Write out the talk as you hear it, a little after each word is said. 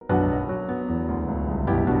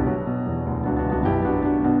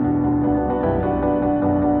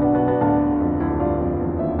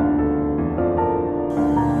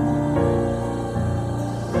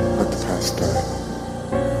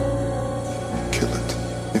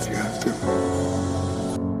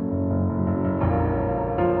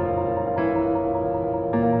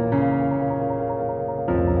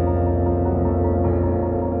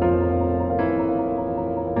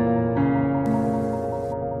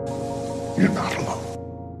You're not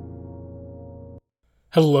alone.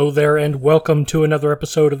 Hello there, and welcome to another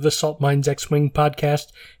episode of the Salt Mines X-Wing podcast,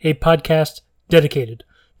 a podcast dedicated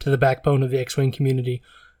to the backbone of the X-Wing community.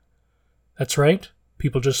 That's right,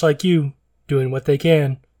 people just like you, doing what they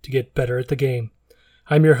can to get better at the game.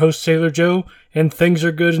 I'm your host, Sailor Joe, and things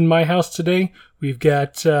are good in my house today. We've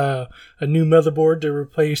got a new motherboard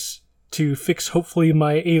to fix hopefully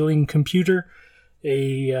my ailing computer,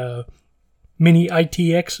 a mini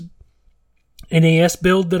ITX NAS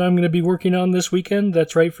build that I'm going to be working on this weekend.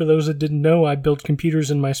 That's right, for those that didn't know, I build computers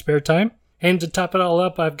in my spare time. And to top it all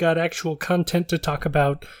up, I've got actual content to talk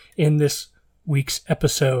about in this week's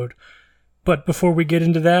episode. But before we get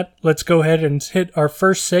into that, let's go ahead and hit our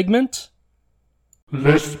first segment.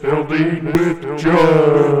 List building with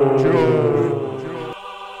Joe.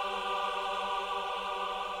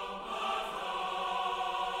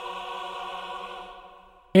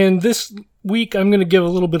 And this week, I'm going to give a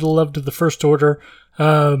little bit of love to the First Order,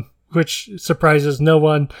 which surprises no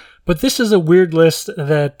one. But this is a weird list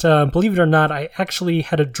that, believe it or not, I actually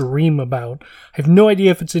had a dream about. I have no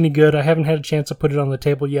idea if it's any good. I haven't had a chance to put it on the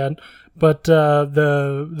table yet. But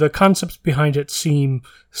the concepts behind it seem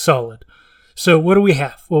solid. So what do we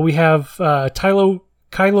have? Well, we have Kylo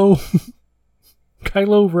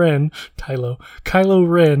Ren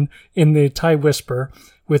in the TIE Whisper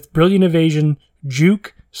with Brilliant Evasion,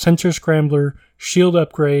 Juke, Sensor Scrambler, Shield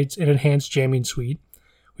Upgrades, and Enhanced Jamming Suite.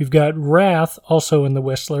 We've got Wrath also in the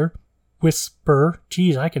Whisper.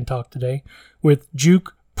 Geez, I can talk today. With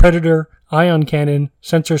Juke, Predator, Ion Cannon,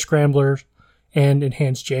 Sensor Scrambler, and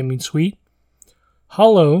Enhanced Jamming Suite.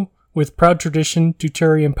 Hollow with Proud Tradition,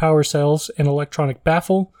 Deuterium Power Cells, and Electronic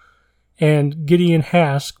Baffle. And Gideon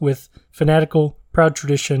Hask with Fanatical, Proud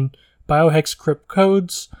Tradition, Biohex Crypt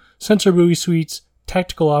Codes, Sensor Buoy Suites,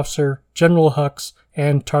 Tactical Officer, General Hux,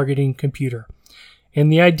 and Targeting Computer. And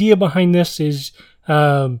the idea behind this is,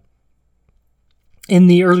 in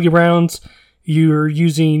the early rounds, you're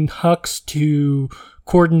using Hux to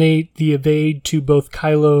coordinate the evade to both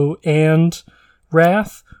Kylo and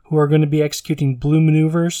Wrath, who are going to be executing blue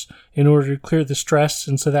maneuvers in order to clear the stress,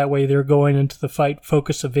 and so that way they're going into the fight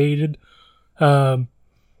focus evaded.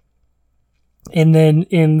 And then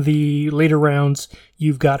in the later rounds,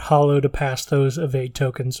 you've got Hollow to pass those evade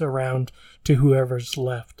tokens around to whoever's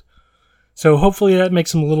left. So hopefully that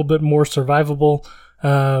makes them a little bit more survivable.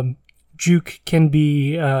 Juke can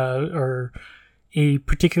be or a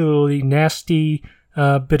particularly nasty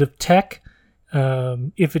bit of tech.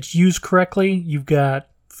 If it's used correctly, you've got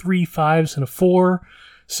 3 5s and a 4.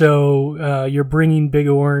 So you're bringing Big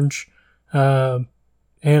Orange. And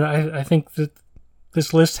I think that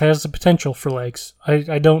this list has the potential for legs.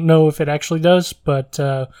 I don't know if it actually does, but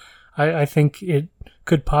I think it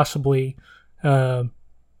could possibly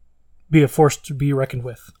be a force to be reckoned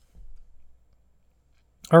with.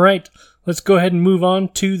 All right, let's go ahead and move on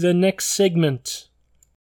to the next segment.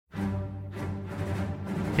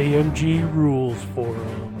 AMG Rules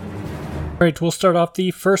Forum. All right, we'll start off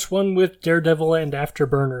the first one with Daredevil and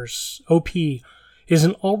Afterburners. OP. Is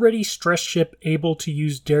an already stressed ship able to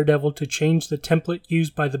use Daredevil to change the template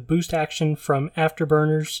used by the boost action from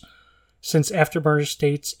Afterburners, since Afterburners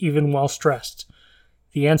states even while stressed?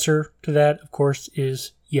 The answer to that, of course,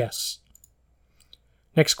 is yes.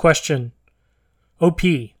 Next question. OP.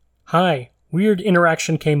 Hi, weird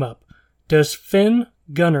interaction came up. Does Finn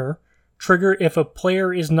Gunner trigger if a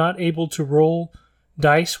player is not able to roll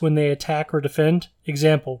dice when they attack or defend?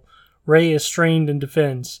 Example, Rey is strained and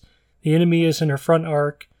defends. The enemy is in her front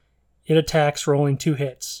arc. It attacks, rolling 2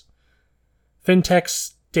 hits. Fintech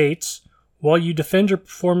states, while you defend or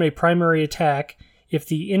perform a primary attack, if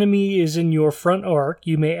the enemy is in your front arc,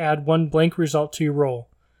 you may add 1 blank result to your roll.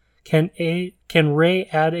 Can Rey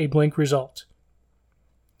add a blank result?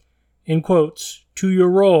 In quotes, to your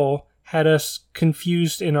roll had us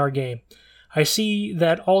confused in our game. I see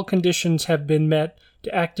that all conditions have been met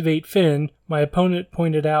to activate Finn. My opponent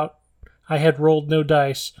pointed out I had rolled no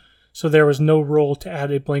dice, so there was no roll to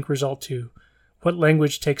add a blank result to. What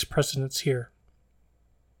language takes precedence here?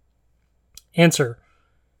 Answer.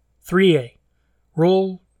 3A.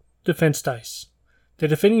 Roll defense dice. The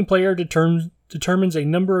defending player determines a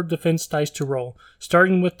number of defense dice to roll,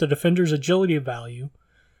 starting with the defender's agility value.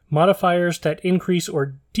 Modifiers that increase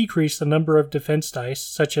or decrease the number of defense dice,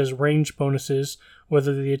 such as range bonuses,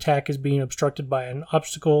 whether the attack is being obstructed by an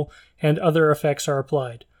obstacle, and other effects are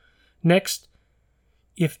applied. Next,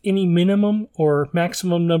 if any minimum or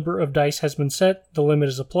maximum number of dice has been set, the limit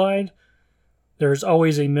is applied. There is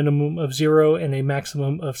always a minimum of 0 and a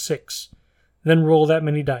maximum of 6. Then roll that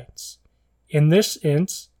many dice. In this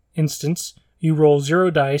instance, you roll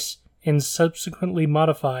 0 dice and subsequently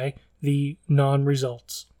modify the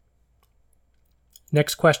non-results.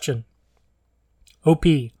 Next question. OP.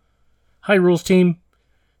 Hi, Rules Team.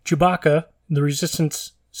 Chewbacca, the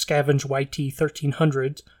Resistance Scavenge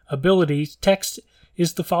YT-1300's ability text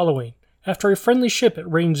is the following. After a friendly ship at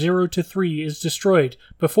range 0 to 3 is destroyed,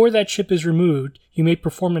 before that ship is removed, you may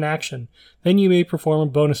perform an action. Then you may perform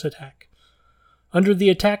a bonus attack. Under the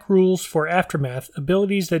attack rules for Aftermath,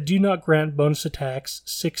 abilities that do not grant bonus attacks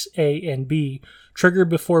 6A and B trigger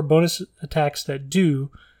before bonus attacks that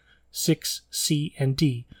do 6C and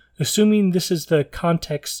D. Assuming this is the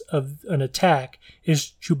context of an attack,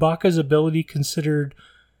 is Chewbacca's ability considered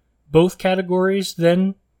both categories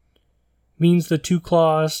then? Means the two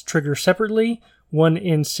claws trigger separately, one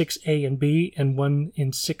in 6A and B and one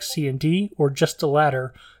in 6C and D, or just the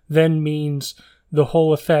latter, then means the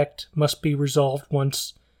whole effect must be resolved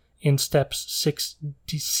once in steps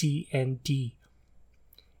 6C and D.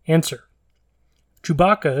 Answer.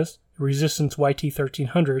 Chewbacca's Resistance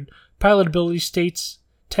YT-1300 pilot ability states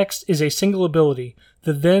text is a single ability.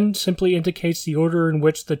 The then simply indicates the order in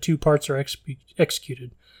which the two parts are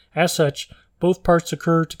executed. As such, both parts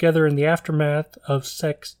occur together in the aftermath of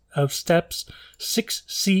steps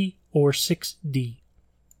 6C or 6D.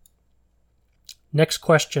 Next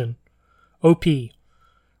question. OP.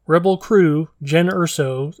 Rebel Crew Gen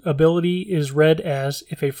Urso's ability is read as,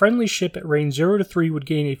 if a friendly ship at range 0 to 3 would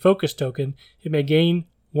gain a focus token, it may gain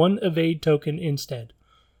one evade token instead.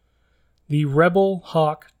 The Rebel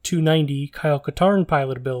Hawk 290 Kyle Katarn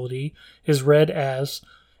pilot ability is read as,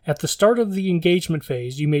 at the start of the engagement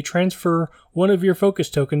phase, you may transfer one of your focus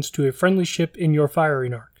tokens to a friendly ship in your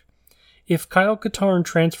firing arc. If Kyle Katarn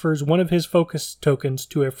transfers one of his focus tokens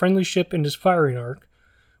to a friendly ship in his firing arc,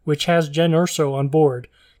 which has Gen Urso on board,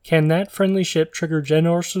 can that friendly ship trigger Gen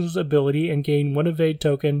Urso's ability and gain one evade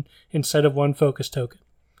token instead of one focus token?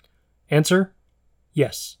 Answer: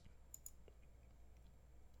 yes.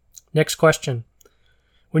 Next question.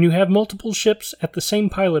 When you have multiple ships at the same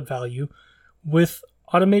pilot value, with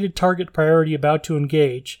automated target priority about to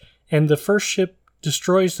engage, and the first ship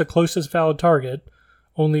destroys the closest valid target,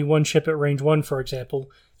 only one ship at range 1 for example,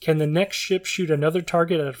 can the next ship shoot another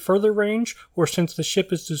target at a further range, or since the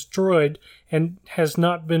ship is destroyed and has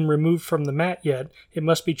not been removed from the mat yet, it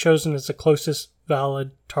must be chosen as the closest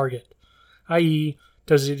valid target? I.e.,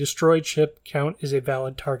 does a destroyed ship count as a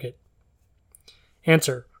valid target?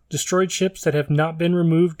 Answer. Destroyed ships that have not been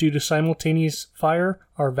removed due to simultaneous fire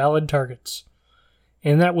are valid targets.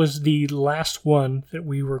 And that was the last one that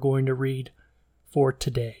we were going to read for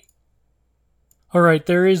today. Alright,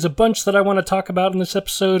 there is a bunch that I want to talk about in this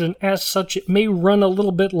episode, and as such, it may run a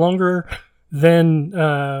little bit longer than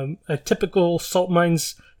a typical Salt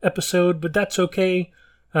Mines episode, but that's okay.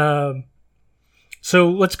 So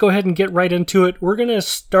let's go ahead and get right into it. We're going to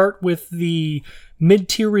start with the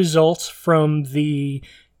mid-tier results from the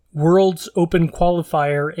World's Open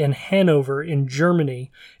Qualifier in Hanover in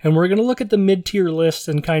Germany. And we're going to look at the mid-tier list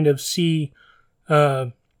and kind of see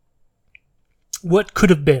what could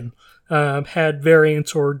have been had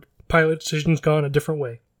variants or pilot decisions gone a different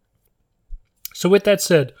way. So with that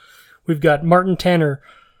said, we've got Martin Tanner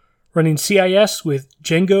running CIS with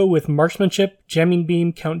Django with Marksmanship, Jamming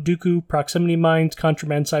Beam, Count Dooku, Proximity Mines,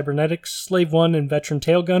 Contraband Cybernetics, Slave 1, and Veteran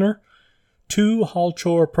Tail Gunner. 2 Hall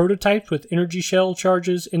Chore prototypes with energy shell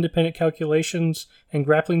charges, independent calculations, and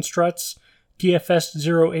grappling struts. DFS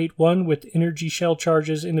 081 with energy shell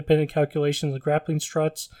charges, independent calculations, and grappling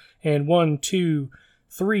struts. And 1, 2,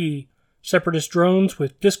 3 Separatist drones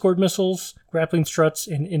with Discord missiles, grappling struts,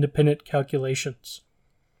 and independent calculations.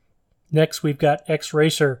 Next, we've got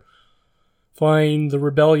X-Racer flying the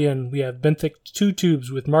Rebellion. We have Benthic 2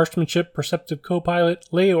 tubes with Marksmanship, Perceptive Copilot,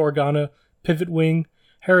 Leia Organa, Pivot Wing,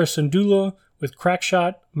 Harrison Dula with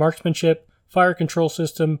Crackshot, Marksmanship, Fire Control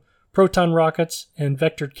System, Proton Rockets, and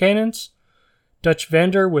Vectored Cannons. Dutch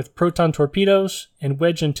Vander with Proton Torpedoes, and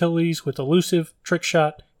Wedge Antilles with Elusive,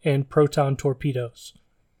 Trickshot, and Proton Torpedoes.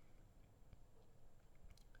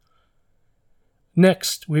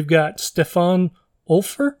 Next, we've got Stefan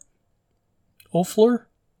Olfler?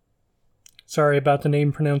 Sorry about the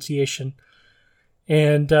name pronunciation.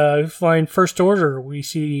 And flying First Order, we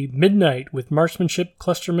see Midnight with Marksmanship,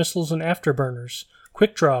 Cluster Missiles, and Afterburners.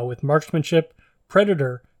 Quick Draw with Marksmanship,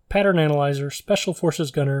 Predator, Pattern Analyzer, Special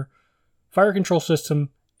Forces Gunner, Fire Control System,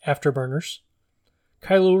 Afterburners.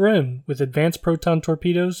 Kylo Ren with Advanced Proton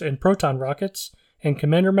Torpedoes and Proton Rockets, and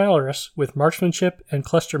Commander Malorus with Marksmanship and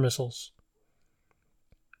Cluster Missiles.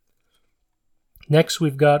 Next,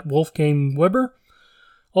 we've got Wolfgang Weber,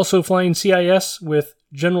 also flying CIS with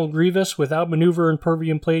General Grievous with Outmaneuver and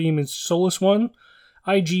Pervium Palladium and Solus 1,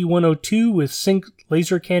 IG-102 with Sync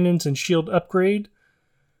Laser Cannons and Shield Upgrade,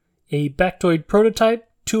 a Bactoid prototype,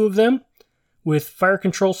 2 of them, with fire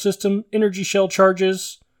control system, energy shell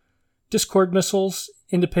charges, Discord missiles,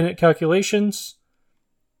 independent calculations,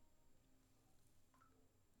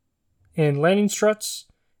 and landing struts,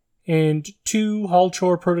 and 2 Hull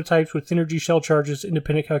Chore prototypes with energy shell charges,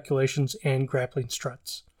 independent calculations, and grappling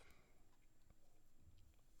struts.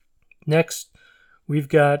 Next, we've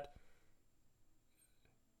got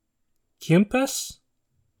Kyumpus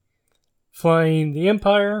flying the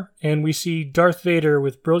Empire, and we see Darth Vader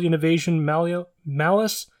with Brilliant Evasion,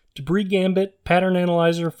 Malice, Debris Gambit, Pattern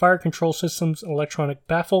Analyzer, Fire Control Systems, and Electronic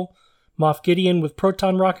Baffle, Moff Gideon with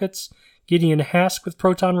Proton Rockets, Gideon Hask with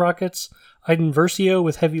Proton Rockets, Iden Versio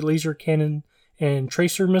with Heavy Laser Cannon and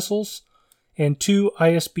Tracer Missiles, and 2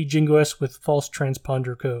 ISB Jingoists with False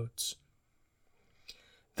Transponder Codes.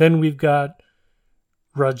 Then we've got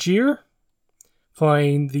Rajir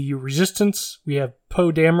flying the Resistance. We have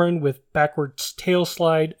Poe Dameron with Backwards Tail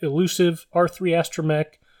Slide, Elusive, R3 Astromech,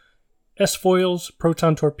 S-Foils,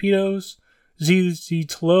 Proton Torpedoes, ZZ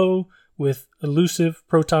Tlo with Elusive,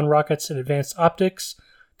 Proton Rockets, and Advanced Optics,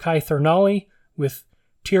 Kai Thernali with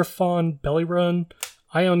Tirfon Belly Run,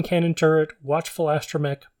 Ion Cannon Turret, Watchful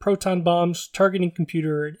Astromech, Proton Bombs, Targeting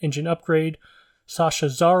Computer, and Engine Upgrade, Sasha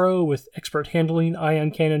Zaro with Expert Handling,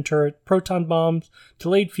 Ion Cannon Turret, Proton Bombs,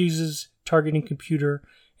 Delayed Fuses, Targeting Computer,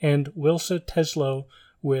 and Wilsa Teslo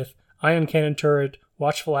with Ion Cannon Turret,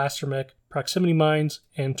 Watchful Astromech, Proximity Mines,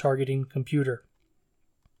 and Targeting Computer.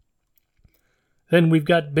 Then we've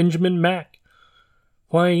got Benjamin Mack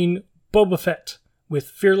flying Boba Fett with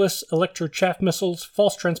Fearless Electro Chaff Missiles,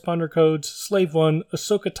 False Transponder Codes, Slave 1,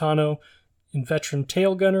 Ahsoka Tano, and Veteran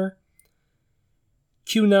Tail Gunner.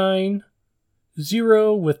 Q9,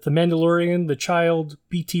 Zero with The Mandalorian, The Child,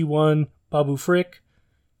 BT-1, Babu Frick,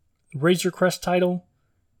 Razor Crest title.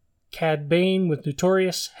 Cad Bane with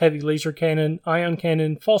Notorious, Heavy Laser Cannon, Ion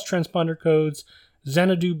Cannon, False Transponder Codes,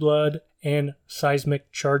 Xanadu Blood, and Seismic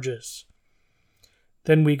Charges.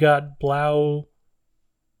 Then we got Blau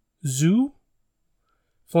Zu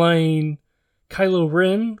flying Kylo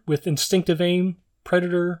Ren with Instinctive Aim,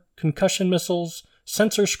 Predator, Concussion Missiles,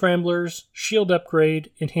 Sensor Scramblers, Shield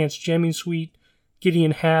Upgrade, Enhanced Jamming Suite,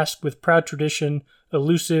 Gideon Hask with Proud Tradition,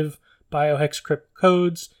 Elusive, Biohex Crypt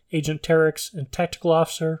Codes, Agent Terex, and Tactical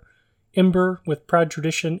Officer, Ember with Proud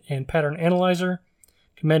Tradition and Pattern Analyzer,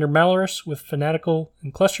 Commander Malorus with Fanatical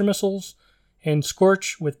and Cluster Missiles, and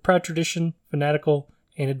Scorch with Proud Tradition, Fanatical,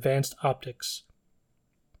 and Advanced Optics.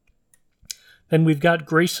 Then we've got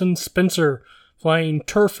Grayson Spencer flying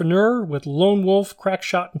Turfanur with Lone Wolf,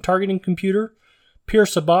 Crackshot, and Targeting Computer, Pierre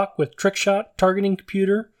Sabak with Trickshot, Targeting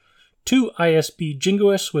Computer, 2 ISB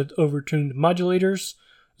Jingoists with Overtuned Modulators,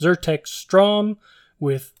 Zyrtec Strom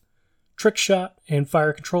with Trickshot and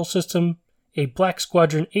Fire Control System, a Black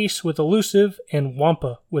Squadron Ace with Elusive, and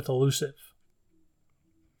Wampa with Elusive.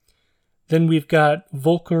 Then we've got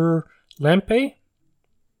Volker Lampe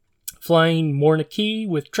flying Morna Key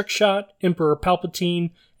with Trickshot, Emperor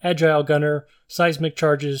Palpatine, Agile Gunner, Seismic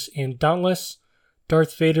Charges, and Dauntless,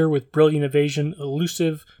 Darth Vader with Brilliant Evasion,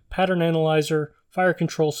 Elusive, Pattern Analyzer, Fire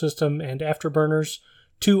Control System, and Afterburners,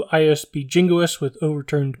 2 ISB Jingoists with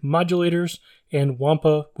Overturned Modulators, and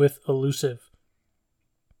Wampa with Elusive.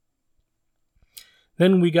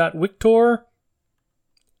 Then we got Victor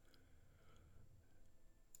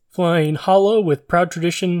flying Hollow with Proud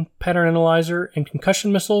Tradition, Pattern Analyzer, and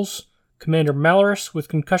Concussion Missiles, Commander Malorus with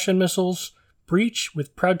Concussion Missiles, Breach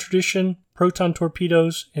with Proud Tradition, Proton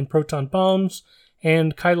Torpedoes, and Proton Bombs,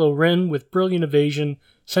 and Kylo Ren with Brilliant Evasion,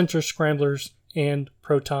 Sensor Scramblers, and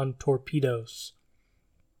Proton Torpedoes.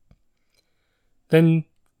 Then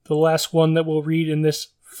the last one that we'll read in this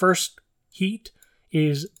first heat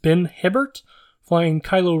is Ben Hibbert, flying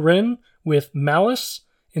Kylo Ren with Malice,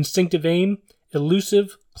 Instinctive Aim,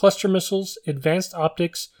 Elusive, Cluster Missiles, Advanced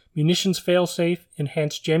Optics, Munitions Failsafe,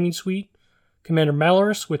 Enhanced Jamming Suite, Commander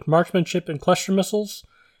Malorus with Marksmanship and Cluster Missiles,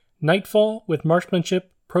 Nightfall with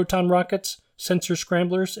Marksmanship, Proton Rockets, Sensor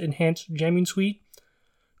Scramblers, Enhanced Jamming Suite,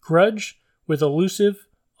 Grudge with Elusive,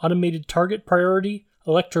 Automated Target Priority,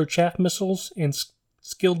 Electro Chaff Missiles, and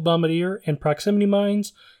Skilled Bombardier and Proximity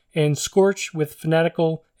Mines, and Scorch with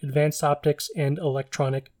Fanatical, Advanced Optics, and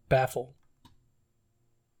Electronic Baffle.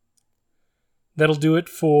 That'll do it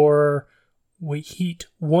for Heat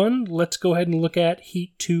 1. Let's go ahead and look at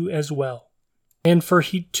Heat 2 as well. And for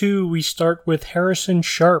Heat 2, we start with Harrison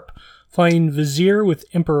Sharp, flying Vizier with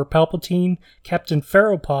Emperor Palpatine, Captain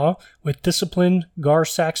Pharaohpaw with Disciplined, Gar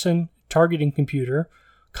Saxon, Targeting Computer,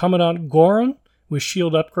 Commandant Goran with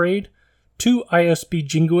Shield Upgrade, 2 ISB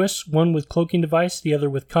Jingoists, one with Cloaking Device, the other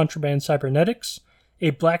with Contraband Cybernetics, a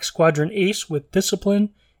Black Squadron Ace with Discipline,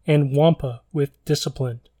 and Wampa with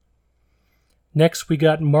Disciplined. Next, we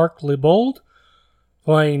got Mark Libold,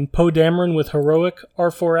 flying Poe Dameron with Heroic,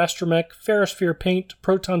 R4 Astromech, Ferrosphere Paint,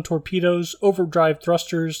 Proton Torpedoes, Overdrive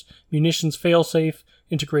Thrusters, Munitions Failsafe,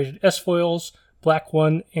 Integrated S-Foils, Black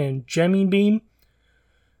One, and Jamming Beam.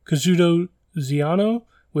 Kazuto Ziano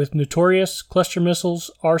with Notorious, Cluster Missiles,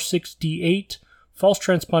 R6D8, False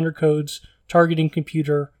Transponder Codes, Targeting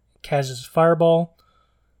Computer, Kaz's Fireball.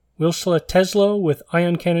 Wilsla Teslo with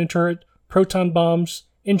Ion Cannon Turret, Proton Bombs,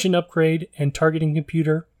 Engine Upgrade, and Targeting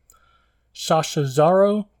Computer. Sasha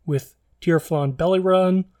Zaro with Tyrflon Belly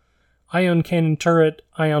Run, Ion Cannon Turret,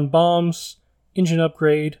 Ion Bombs, Engine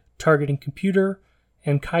Upgrade, Targeting Computer,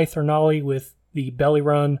 and Kai Thernali with the Belly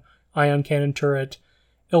Run, Ion Cannon Turret,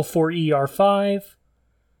 L4ER5,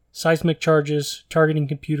 Seismic Charges, Targeting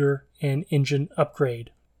Computer, and Engine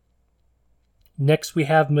Upgrade. Next we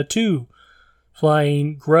have Matu,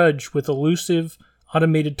 flying Grudge with Elusive,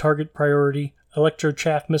 Automated Target Priority, Electro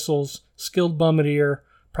Chaff Missiles, Skilled Bombardier,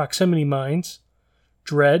 Proximity Mines.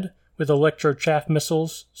 Dread with Electro Chaff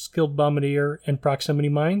Missiles, Skilled Bombardier, and Proximity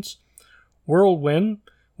Mines. Whirlwind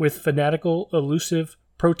with Fanatical, Elusive,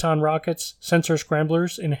 Proton Rockets, Sensor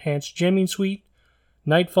Scramblers, Enhanced Jamming Suite.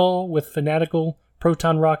 Nightfall with Fanatical,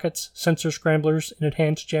 Proton Rockets, Sensor Scramblers, and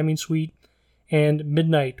Enhanced Jamming Suite. And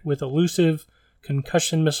Midnight with Elusive,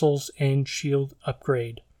 Concussion Missiles, and Shield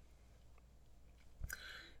Upgrade.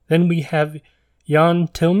 Then we have Jan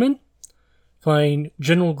Tillman, flying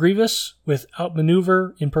General Grievous with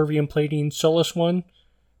Outmaneuver, Impervium Plating, Solus 1.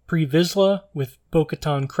 Pre Vizsla with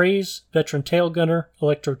Bo-Katan Kryze, Veteran Tail Gunner,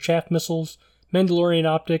 Electro Chaff Missiles, Mandalorian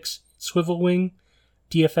Optics, Swivel Wing.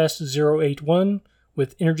 DFS 081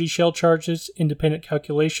 with Energy Shell Charges, Independent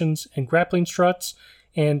Calculations, and Grappling Struts.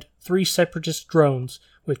 And 3 Separatist Drones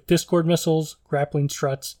with Discord Missiles, Grappling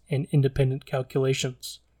Struts, and Independent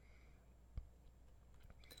Calculations.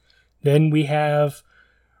 Then we have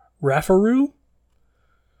Rafaru,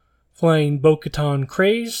 flying Bo-Katan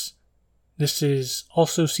Kryze. This is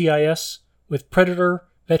also CIS with Predator,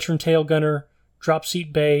 Veteran Tail Gunner,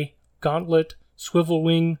 Dropseat Bay, Gauntlet, Swivel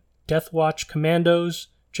Wing, Death Watch Commandos,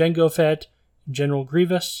 Jango Fett, and General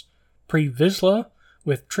Grievous. Pre Vizsla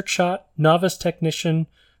with Trickshot, Novice Technician,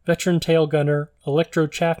 Veteran Tail Gunner, Electro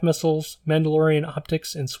Chaff Missiles, Mandalorian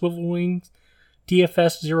Optics, and Swivel Wings.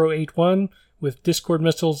 DFS 081 with Discord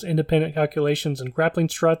Missiles, Independent Calculations, and Grappling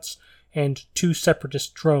Struts. And 2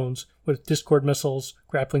 Separatist Drones with Discord Missiles,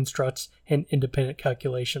 Grappling Struts, and Independent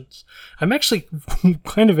Calculations. I'm actually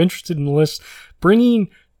kind of interested in the list. Bringing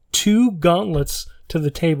 2 gauntlets to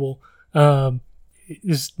the table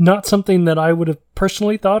is not something that I would have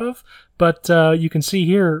personally thought of, but you can see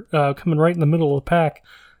here, coming right in the middle of the pack,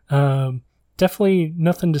 definitely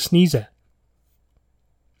nothing to sneeze at.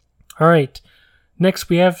 All right, next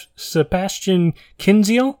we have Sebastian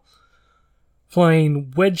Kinziel,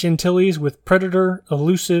 flying Wedge Antilles with Predator,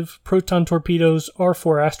 Elusive, Proton Torpedoes,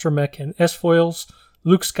 R4 Astromech, and S-Foils.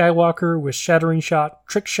 Luke Skywalker with Shattering Shot,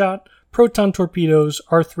 Trick Shot, Proton Torpedoes,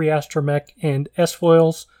 R3 Astromech, and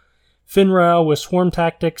S-Foils. Finn Rao with Swarm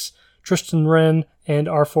Tactics, Tristan Wren, and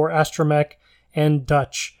R4 Astromech. And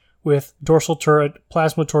Dutch with Dorsal Turret,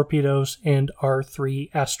 Plasma Torpedoes, and R3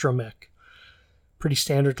 Astromech. Pretty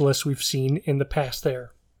standard list we've seen in the past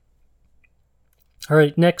there. All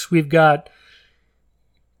right, next we've got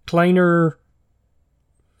Kleiner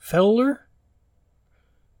Fowler,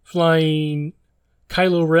 flying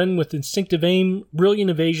Kylo Ren with Instinctive Aim, Brilliant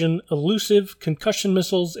Evasion, Elusive, Concussion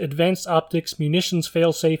Missiles, Advanced Optics, Munitions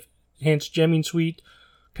Failsafe, Enhanced Jamming Suite.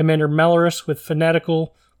 Commander Malorus with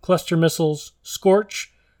Fanatical, Cluster Missiles,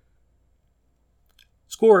 Scorch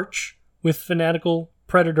with Fanatical,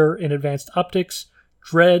 Predator, and Advanced Optics.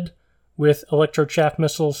 Dread with Electro Chaff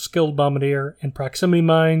Missiles, Skilled Bombardier, and Proximity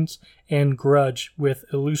Mines. And Grudge with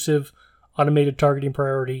Elusive, Automated Targeting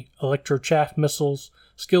Priority, Electro Chaff Missiles,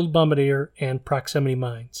 Skilled Bombardier, and Proximity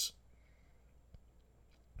Mines.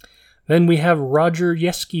 Then we have Roger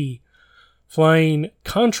Yeski, flying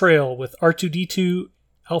Contrail with R2-D2,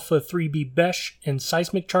 Alpha 3B Besh, and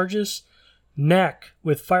Seismic Charges. Knack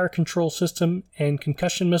with Fire Control System and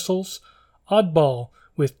Concussion Missiles. Oddball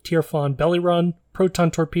with Tyrflon Belly Run,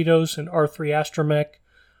 Proton Torpedoes, and R3 Astromech.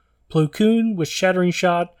 Plo Koon with Shattering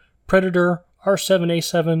Shot, Predator,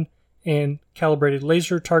 R7A7, and Calibrated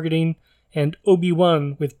Laser Targeting. And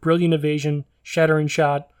Obi-Wan with Brilliant Evasion, Shattering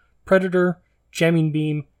Shot, Predator, Jamming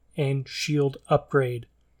Beam, and Shield Upgrade.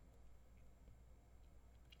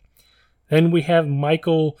 Then we have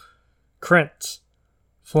Michael Krentz,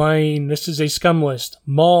 flying, this is a scum list,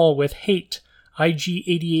 Maul with Hate,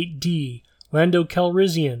 IG-88D, Lando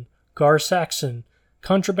Calrissian, Gar Saxon,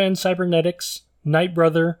 Contraband Cybernetics, Night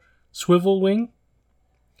Brother, Swivel Wing.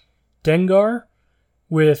 Dengar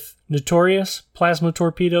with Notorious, Plasma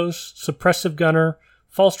Torpedoes, Suppressive Gunner,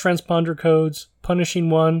 False Transponder Codes, Punishing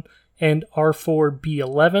One, and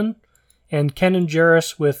R4B11, and Kanan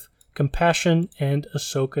Jarrus with Compassion and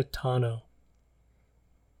Ahsoka Tano.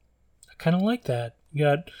 I kind of like that. You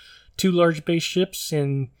got 2 large base ships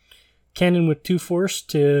and Kanan with 2 force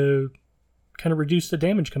to kind of reduce the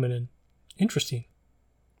damage coming in. Interesting.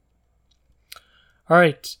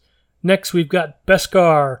 Alright, next we've got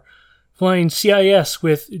Beskar flying CIS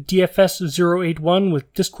with DFS-081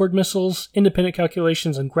 with Discord missiles, independent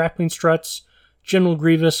calculations and grappling struts, General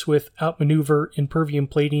Grievous with outmaneuver, impervium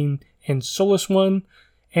plating, and Solus 1,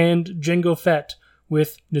 and Jango Fett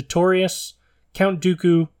with Notorious, Count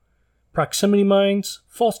Dooku, proximity mines,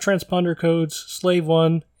 false transponder codes, Slave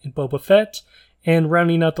 1, and Boba Fett, and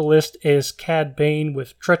rounding out the list is Cad Bane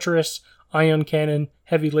with Treacherous, Ion Cannon,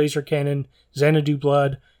 Heavy Laser Cannon, Xanadu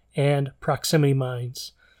Blood, and proximity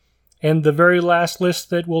mines. And the very last list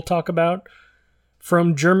that we'll talk about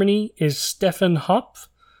from Germany is Stefan Hopf,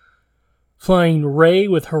 flying Rey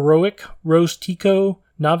with Heroic, Rose Tico,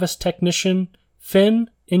 Novice Technician, Finn,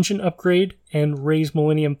 Engine Upgrade, and Rey's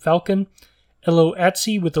Millennium Falcon, Elo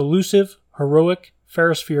Atsi with Elusive, Heroic,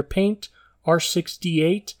 Ferrosphere Paint,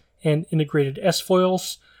 R6D8, and Integrated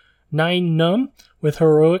S-Foils, 9 Num with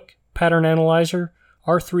Heroic, Pattern Analyzer,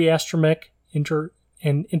 R3 Astromech,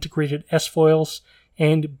 and Integrated S-Foils,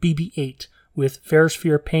 and BB-8 with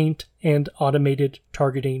Ferrosphere Paint and Automated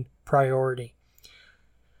Targeting Priority.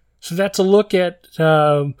 So that's a look at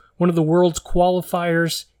one of the world's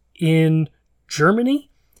qualifiers in Germany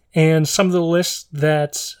and some of the lists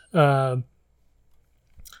that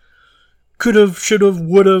could have, should have,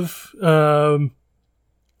 would have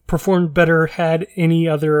performed better had any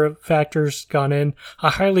other factors gone in. I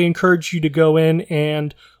highly encourage you to go in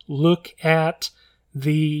and look at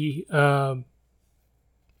the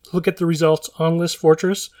results on List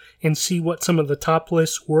Fortress and see what some of the top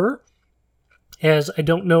lists were, as I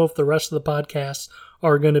don't know if the rest of the podcasts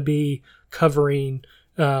are going to be covering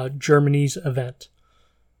Germany's event.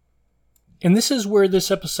 And this is where this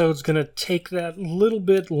episode is going to take that little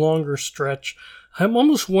bit longer stretch. I'm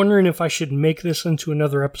almost wondering if I should make this into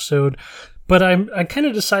another episode, but I kind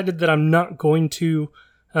of decided that I'm not going to,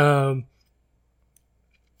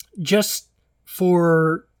 just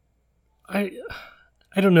for, I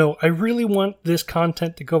don't know, I really want this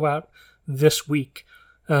content to go out this week.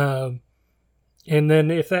 And then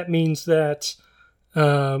if that means that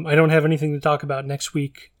I don't have anything to talk about next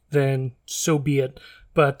week, then so be it.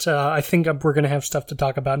 But I think we're going to have stuff to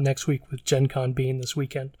talk about next week with Gen Con being this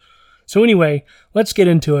weekend. So anyway, let's get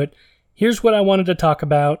into it. Here's what I wanted to talk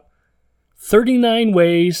about. 39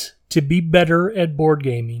 ways to be better at board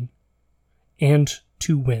gaming and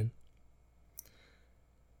to win.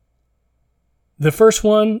 The first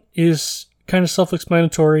one is kind of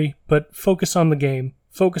self-explanatory, but focus on the game.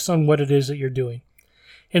 Focus on what it is that you're doing.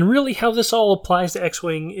 And really how this all applies to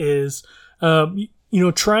X-Wing is,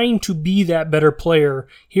 trying to be that better player.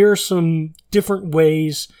 Here are some different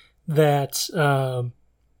ways that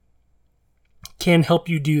can help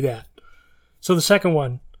you do that. So the second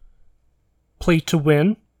one, play to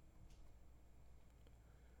win.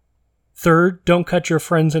 Third, don't cut your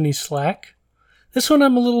friends any slack. This one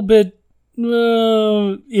I'm a little bit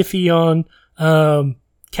iffy on.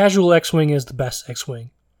 Casual X-Wing is the best X-Wing.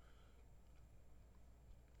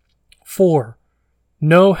 4,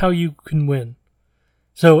 know how you can win.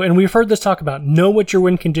 So, and we've heard this talk about, know what your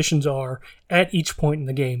win conditions are at each point in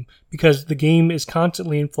the game, because the game is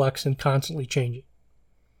constantly in flux and constantly changing.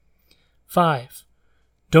 5,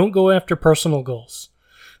 don't go after personal goals.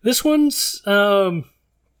 This one's a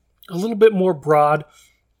little bit more broad,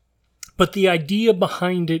 but the idea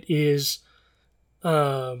behind it is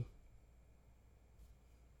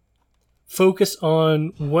focus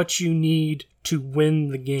on what you need to win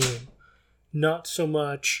the game, not so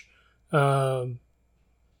much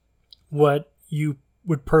what you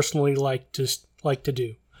would personally like to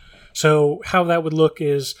do. So how that would look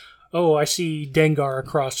is, oh, I see Dengar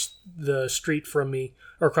across the street from me,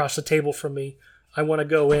 or across the table from me. I want to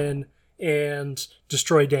go in and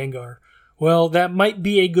destroy Dengar. Well, that might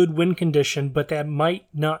be a good win condition, but that might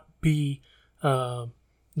not be the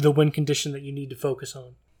win condition that you need to focus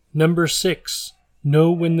on. Number 6,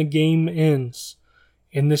 know when the game ends.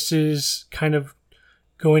 And this is kind of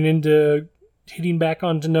going into hitting back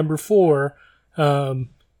onto number 4.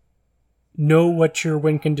 Know what your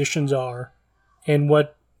win conditions are and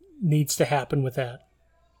what needs to happen with that.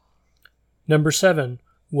 Number 7,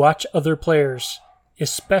 watch other players,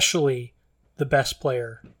 especially the best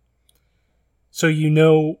player, so you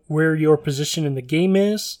know where your position in the game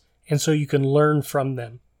is, and so you can learn from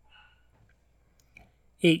them.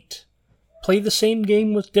 8. Play the same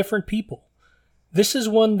game with different people. This is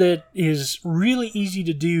one that is really easy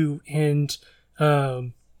to do, and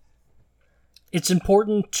it's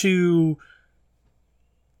important to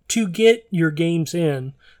get your games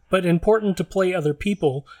in, but important to play other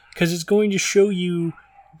people, because it's going to show you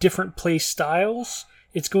different play styles.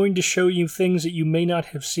 It's going to show you things that you may not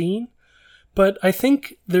have seen. But I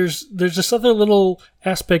think there's this other little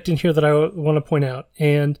aspect in here that I want to point out,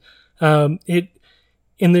 and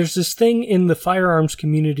there's this thing in the firearms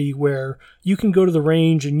community where you can go to the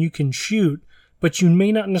range and you can shoot, but you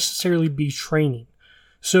may not necessarily be training.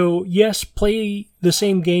 So yes, play the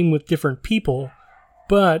same game with different people,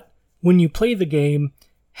 but when you play the game,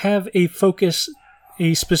 have a focus,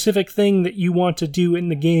 a specific thing that you want to do in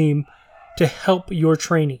the game to help your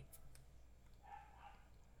training.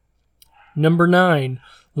 Number 9,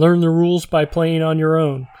 learn the rules by playing on your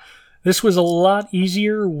own. This was a lot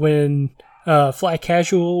easier when Fly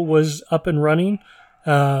Casual was up and running,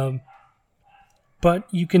 but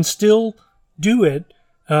you can still do it.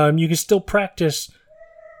 You can still practice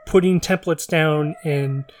putting templates down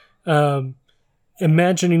and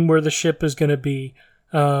imagining where the ship is going to be,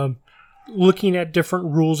 looking at different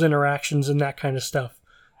rules, interactions, and that kind of stuff.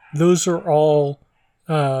 Those are all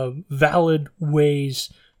valid ways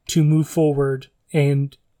to move forward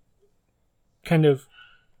and kind of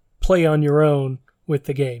play on your own with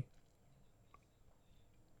the game.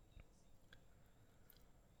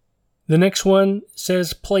 The next one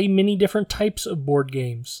says play many different types of board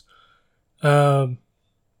games.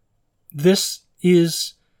 This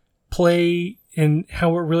is play, and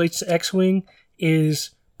how it relates to X-Wing is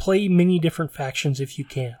play many different factions if you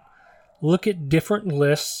can. Look at different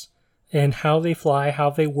lists and how they fly, how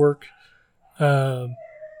they work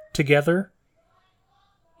together,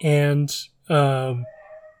 and go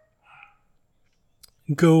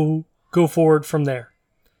forward from there.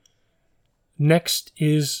 Next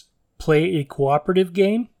is play a cooperative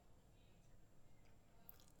game.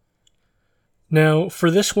 Now,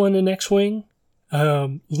 for this one in X-Wing,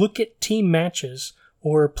 look at team matches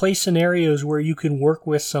or play scenarios where you can work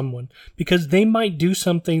with someone, because they might do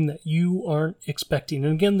something that you aren't expecting.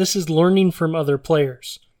 And again, this is learning from other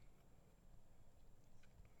players.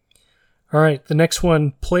 All right, the next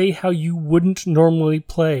one, play how you wouldn't normally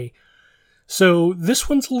play. So this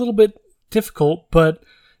one's a little bit difficult, but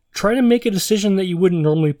try to make a decision that you wouldn't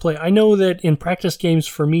normally play. I know that in practice games,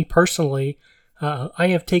 for me personally, I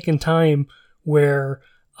have taken time where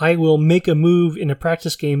I will make a move in a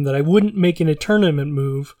practice game that I wouldn't make in a tournament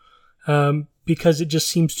move because it just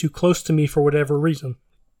seems too close to me for whatever reason.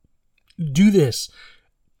 Do this.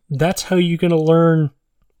 That's how you're going to learn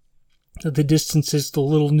the distances, the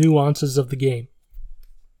little nuances of the game.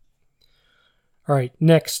 All right,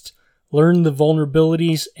 next, learn the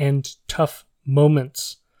vulnerabilities and tough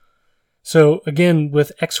moments. So again,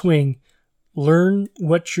 with X-Wing, learn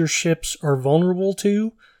what your ships are vulnerable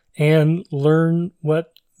to and learn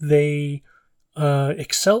what they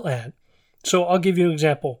excel at. So I'll give you an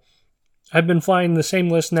example. I've been flying the same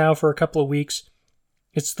list now for a couple of weeks.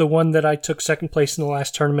 It's the one that I took second place in the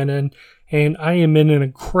last tournament in, and I am in an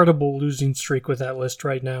incredible losing streak with that list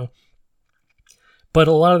right now. But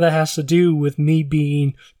a lot of that has to do with me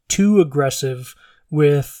being too aggressive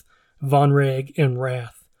with Von Reg and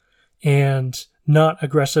Wrath, and not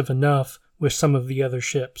aggressive enough with some of the other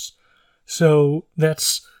ships. So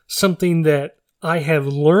that's something that I have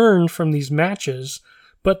learned from these matches,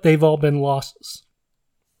 but they've all been losses.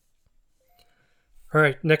 All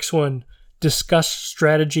right, next one. Discuss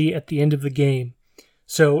strategy at the end of the game.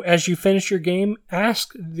 So as you finish your game,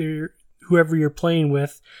 ask whoever you're playing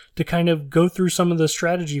with to kind of go through some of the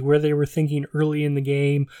strategy, where they were thinking early in the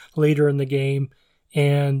game, later in the game,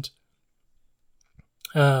 and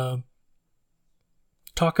talk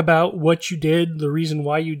about what you did, the reason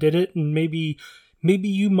why you did it, and maybe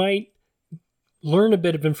you might learn a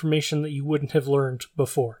bit of information that you wouldn't have learned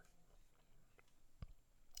before.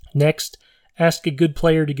 Next, ask a good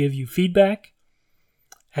player to give you feedback.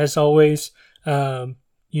 As always, you're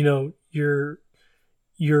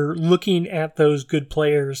looking at those good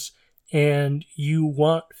players and you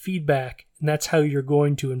want feedback, and that's how you're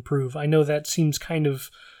going to improve. I know that seems kind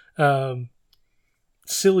of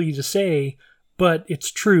silly to say, but it's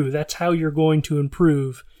true. That's how you're going to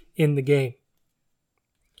improve in the game.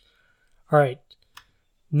 All right.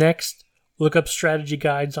 Next, look up strategy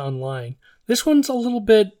guides online. This one's a little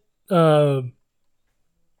bit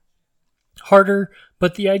harder,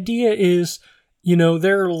 but the idea is,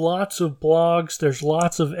 there are lots of blogs, there's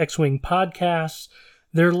lots of X-Wing podcasts,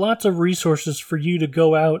 there are lots of resources for you to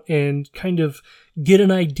go out and kind of get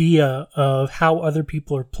an idea of how other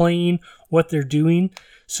people are playing, what they're doing.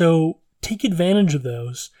 So take advantage of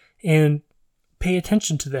those and pay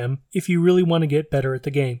attention to them if you really want to get better at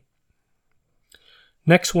the game.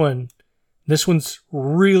 Next one. This one's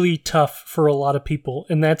really tough for a lot of people,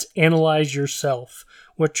 and that's analyze yourself,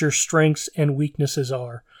 what your strengths and weaknesses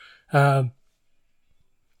are.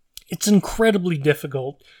 It's incredibly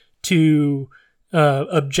difficult to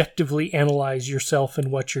objectively analyze yourself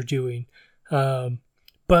and what you're doing.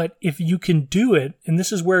 But if you can do it, and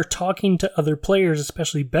this is where talking to other players,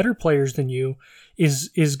 especially better players than you,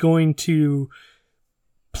 is going to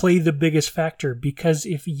play the biggest factor. Because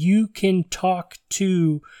if you can talk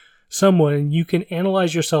to someone, you can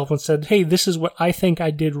analyze yourself and said, hey, this is what I think I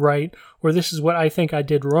did right, or this is what I think I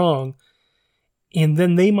did wrong. And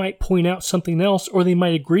then they might point out something else, or they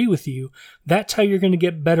might agree with you. That's how you're going to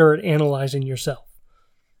get better at analyzing yourself.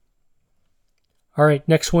 All right,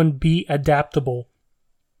 next one, be adaptable.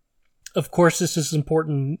 Of course, this is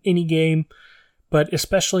important in any game, but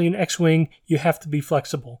especially in X-Wing, you have to be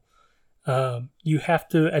flexible. You have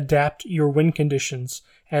to adapt your win conditions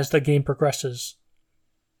as the game progresses.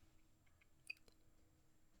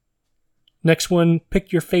 Next one,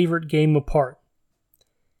 pick your favorite game apart.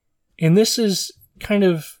 And this is kind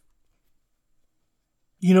of,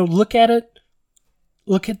 look at it,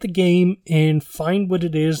 look at the game and find what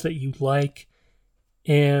it is that you like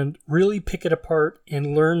and really pick it apart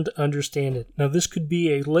and learn to understand it. Now, this could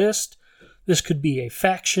be a list, this could be a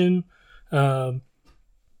faction, it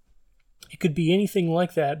could be anything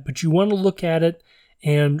like that, but you want to look at it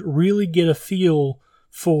and really get a feel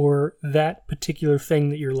for that particular thing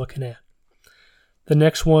that you're looking at. The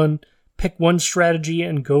next one, pick one strategy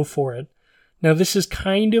and go for it. Now, this is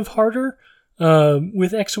kind of harder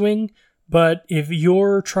with X-Wing, but if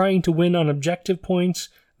you're trying to win on objective points,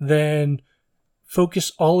 then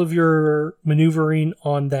focus all of your maneuvering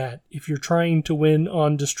on that. If you're trying to win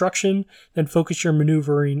on destruction, then focus your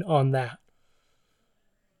maneuvering on that.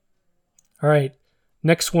 All right,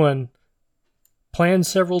 next one, plan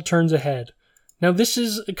several turns ahead. Now, this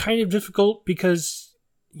is kind of difficult because,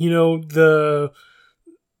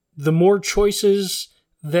 the more choices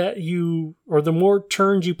that or the more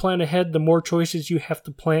turns you plan ahead, the more choices you have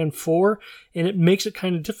to plan for, and it makes it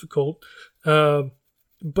kind of difficult.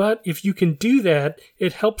 But if you can do that,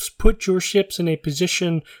 it helps put your ships in a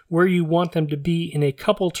position where you want them to be in a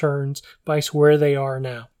couple turns versus where they are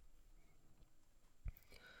now.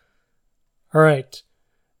 All right,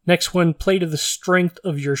 next one, play to the strength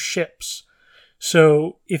of your ships.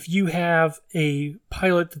 So if you have a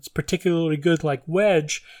pilot that's particularly good, like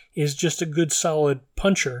Wedge is just a good solid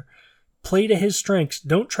puncher, play to his strengths.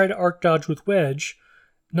 Don't try to arc dodge with Wedge.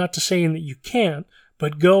 Not to saying that you can't,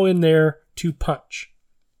 but go in there to punch.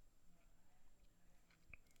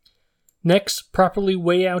 Next, properly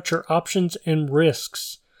weigh out your options and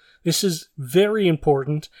risks. This is very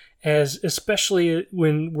important, as especially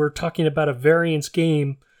when we're talking about a variance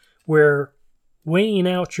game where weighing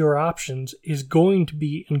out your options is going to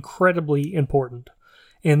be incredibly important.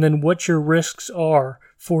 And then what your risks are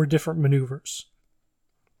for different maneuvers.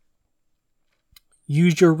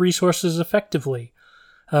 Use your resources effectively.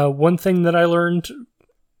 One thing that I learned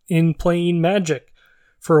in playing Magic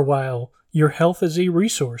for a while, your health is a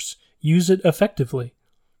resource. Use it effectively.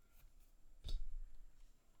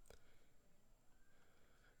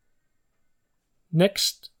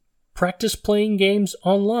 Next, practice playing games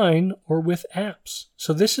online or with apps.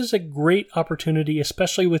 So this is a great opportunity,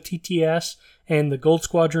 especially with TTS and the Gold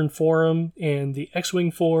Squadron forum and the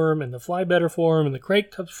X-Wing forum and the Fly Better forum and the Crate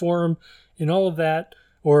Cups forum and all of that,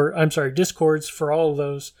 Discords for all of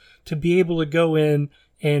those, to be able to go in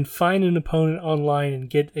and find an opponent online and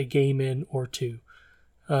get a game in or two.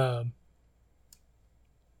 All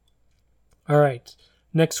right,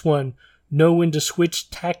 next one, know when to switch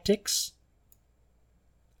tactics.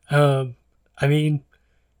 Your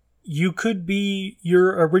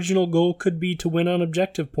original goal could be to win on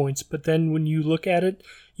objective points, but then when you look at it,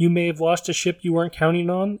 you may have lost a ship you weren't counting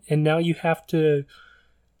on, and now you have to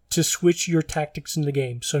switch your tactics in the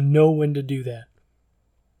game, so know when to do that.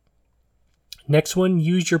 Next one,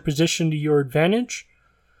 use your position to your advantage.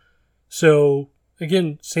 So,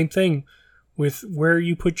 again, same thing with where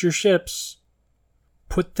you put your ships,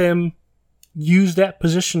 use that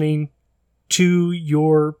positioning to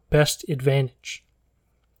your best advantage.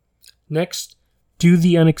 Next, do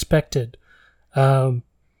the unexpected. I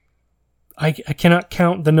cannot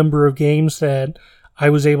count the number of games that I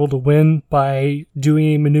was able to win by doing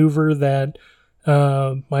a maneuver that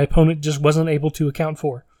my opponent just wasn't able to account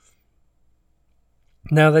for.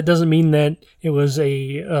 Now, that doesn't mean that it was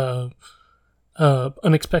a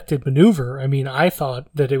unexpected maneuver. I mean, I thought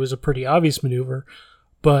that it was a pretty obvious maneuver,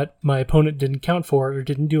 but my opponent didn't count for it or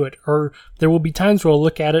didn't do it. Or there will be times where I'll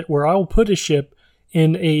look at it where I'll put a ship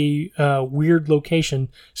in a weird location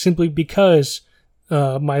simply because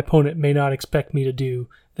my opponent may not expect me to do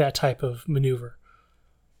that type of maneuver.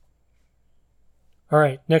 All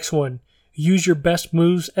right, next one. Use your best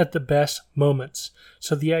moves at the best moments.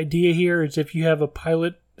 So the idea here is if you have a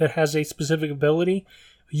pilot that has a specific ability,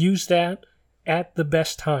 use that at the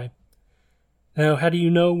best time. Now, how do you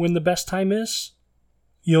know when the best time is?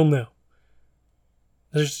 You'll know.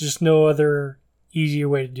 There's just no other easier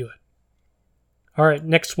way to do it. All right,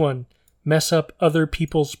 next one. Mess up other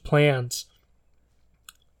people's plans.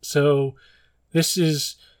 So this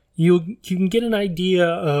is, you can get an idea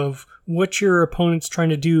of what your opponent's trying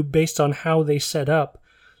to do based on how they set up.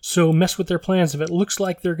 So mess with their plans. If it looks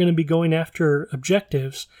like they're going to be going after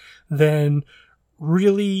objectives, then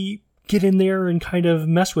really get in there and kind of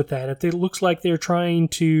mess with that. If it looks like they're trying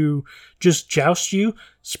to just joust you,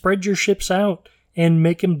 spread your ships out and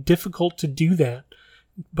make them difficult to do that.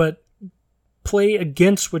 But play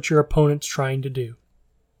against what your opponent's trying to do.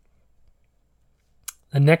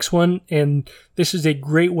 The next one, and this is a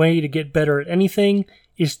great way to get better at anything,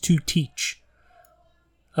 is to teach.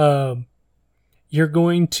 You're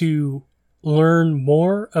going to learn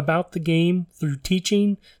more about the game through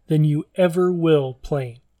teaching than you ever will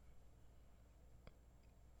playing.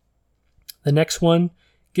 The next one,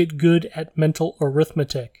 get good at mental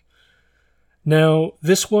arithmetic. Now,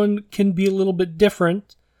 this one can be a little bit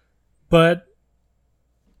different, but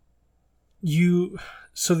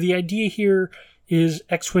so the idea here is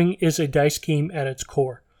X-Wing is a dice game at its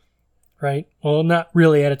core, right? Well, not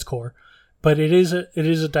really at its core, but it is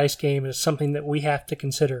a dice game. It's something that we have to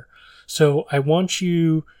consider. So I want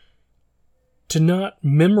you to not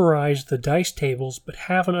memorize the dice tables, but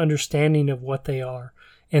have an understanding of what they are.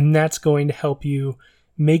 And that's going to help you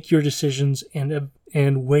make your decisions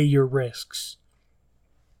and weigh your risks.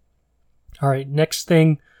 All right, next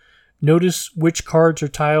thing, notice which cards or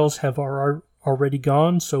tiles are already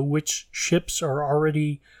gone, so which ships are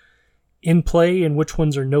already in play and which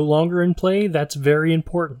ones are no longer in play. That's very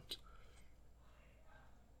important.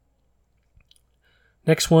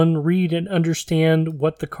 Next one, read and understand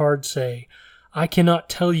what the cards say. I cannot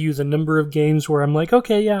tell you the number of games where I'm like,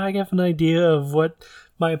 okay, yeah, I have an idea of what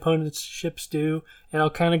my opponent's ships do, and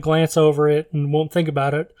I'll kind of glance over it and won't think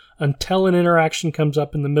about it until an interaction comes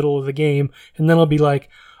up in the middle of the game, and then I'll be like,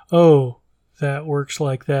 oh, that works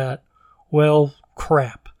like that. Well,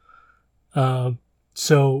 crap.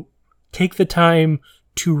 So take the time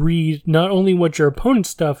to read not only what your opponent's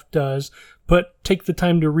stuff does, but take the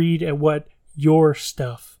time to read at what your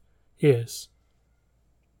stuff is.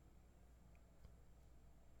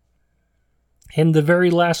 And the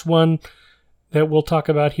very last one that we'll talk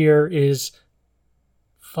about here is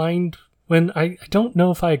I don't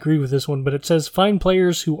know if I agree with this one, but it says find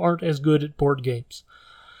players who aren't as good at board games.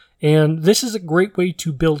 And this is a great way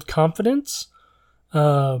to build confidence,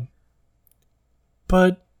 but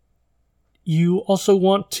you also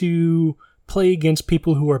want to play against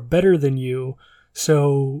people who are better than you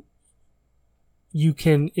so you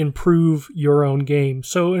can improve your own game.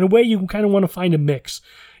 So in a way, you kind of want to find a mix.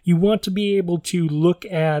 You want to be able to look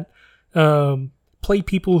at play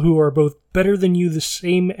people who are both better than you, the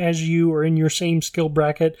same as you, or in your same skill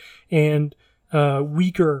bracket, and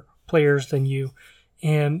weaker players than you.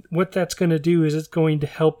 And what that's going to do is it's going to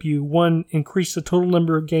help you, one, increase the total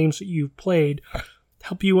number of games that you've played,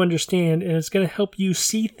 help you understand, and it's going to help you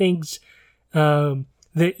see things that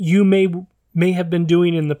you may have been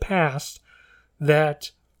doing in the past that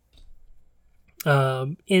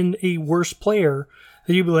in a worse player,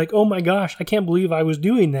 that you'd be like, oh my gosh, I can't believe I was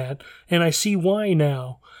doing that, and I see why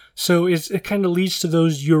now. So it kind of leads to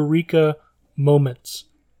those eureka moments.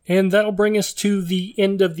 And that'll bring us to the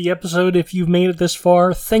end of the episode. If you've made it this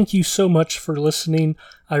far, thank you so much for listening.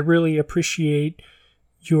 I really appreciate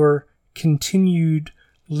your continued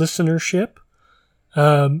listenership.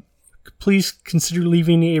 Please consider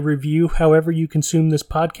leaving a review however you consume this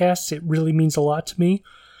podcast. It really means a lot to me.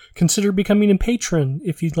 Consider becoming a patron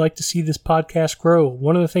if you'd like to see this podcast grow.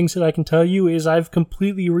 One of the things that I can tell you is I've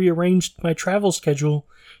completely rearranged my travel schedule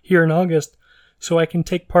here in August so I can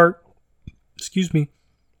take part,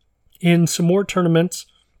 in some more tournaments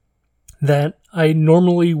that I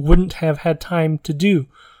normally wouldn't have had time to do.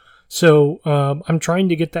 So I'm trying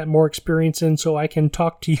to get that more experience in so I can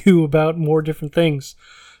talk to you about more different things.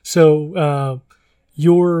 So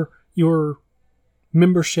your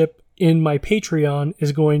membership in my Patreon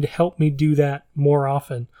is going to help me do that more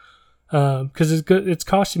often. because it's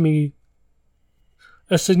costing me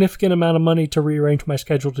a significant amount of money to rearrange my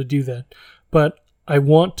schedule to do that. But I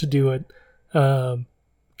want to do it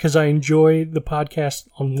because I enjoy the podcast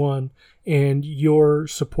on one, and your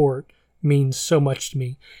support means so much to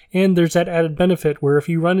me. And there's that added benefit where if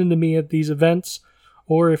you run into me at these events,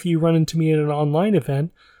 or if you run into me at an online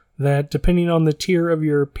event, that depending on the tier of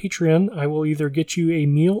your Patreon, I will either get you a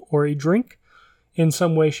meal or a drink in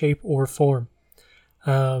some way, shape, or form.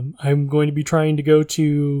 I'm going to be trying to go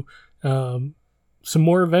to some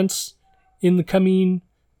more events in the coming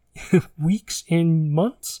weeks and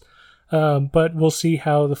months, but we'll see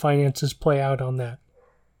how the finances play out on that.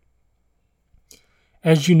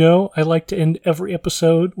 As you know, I like to end every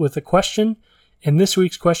episode with a question, and this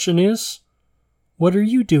week's question is, what are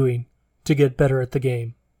you doing to get better at the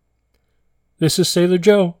game? This is Sailor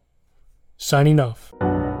Joe, signing off.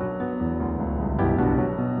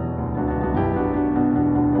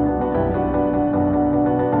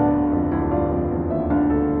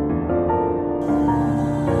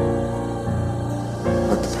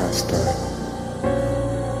 Let the past die.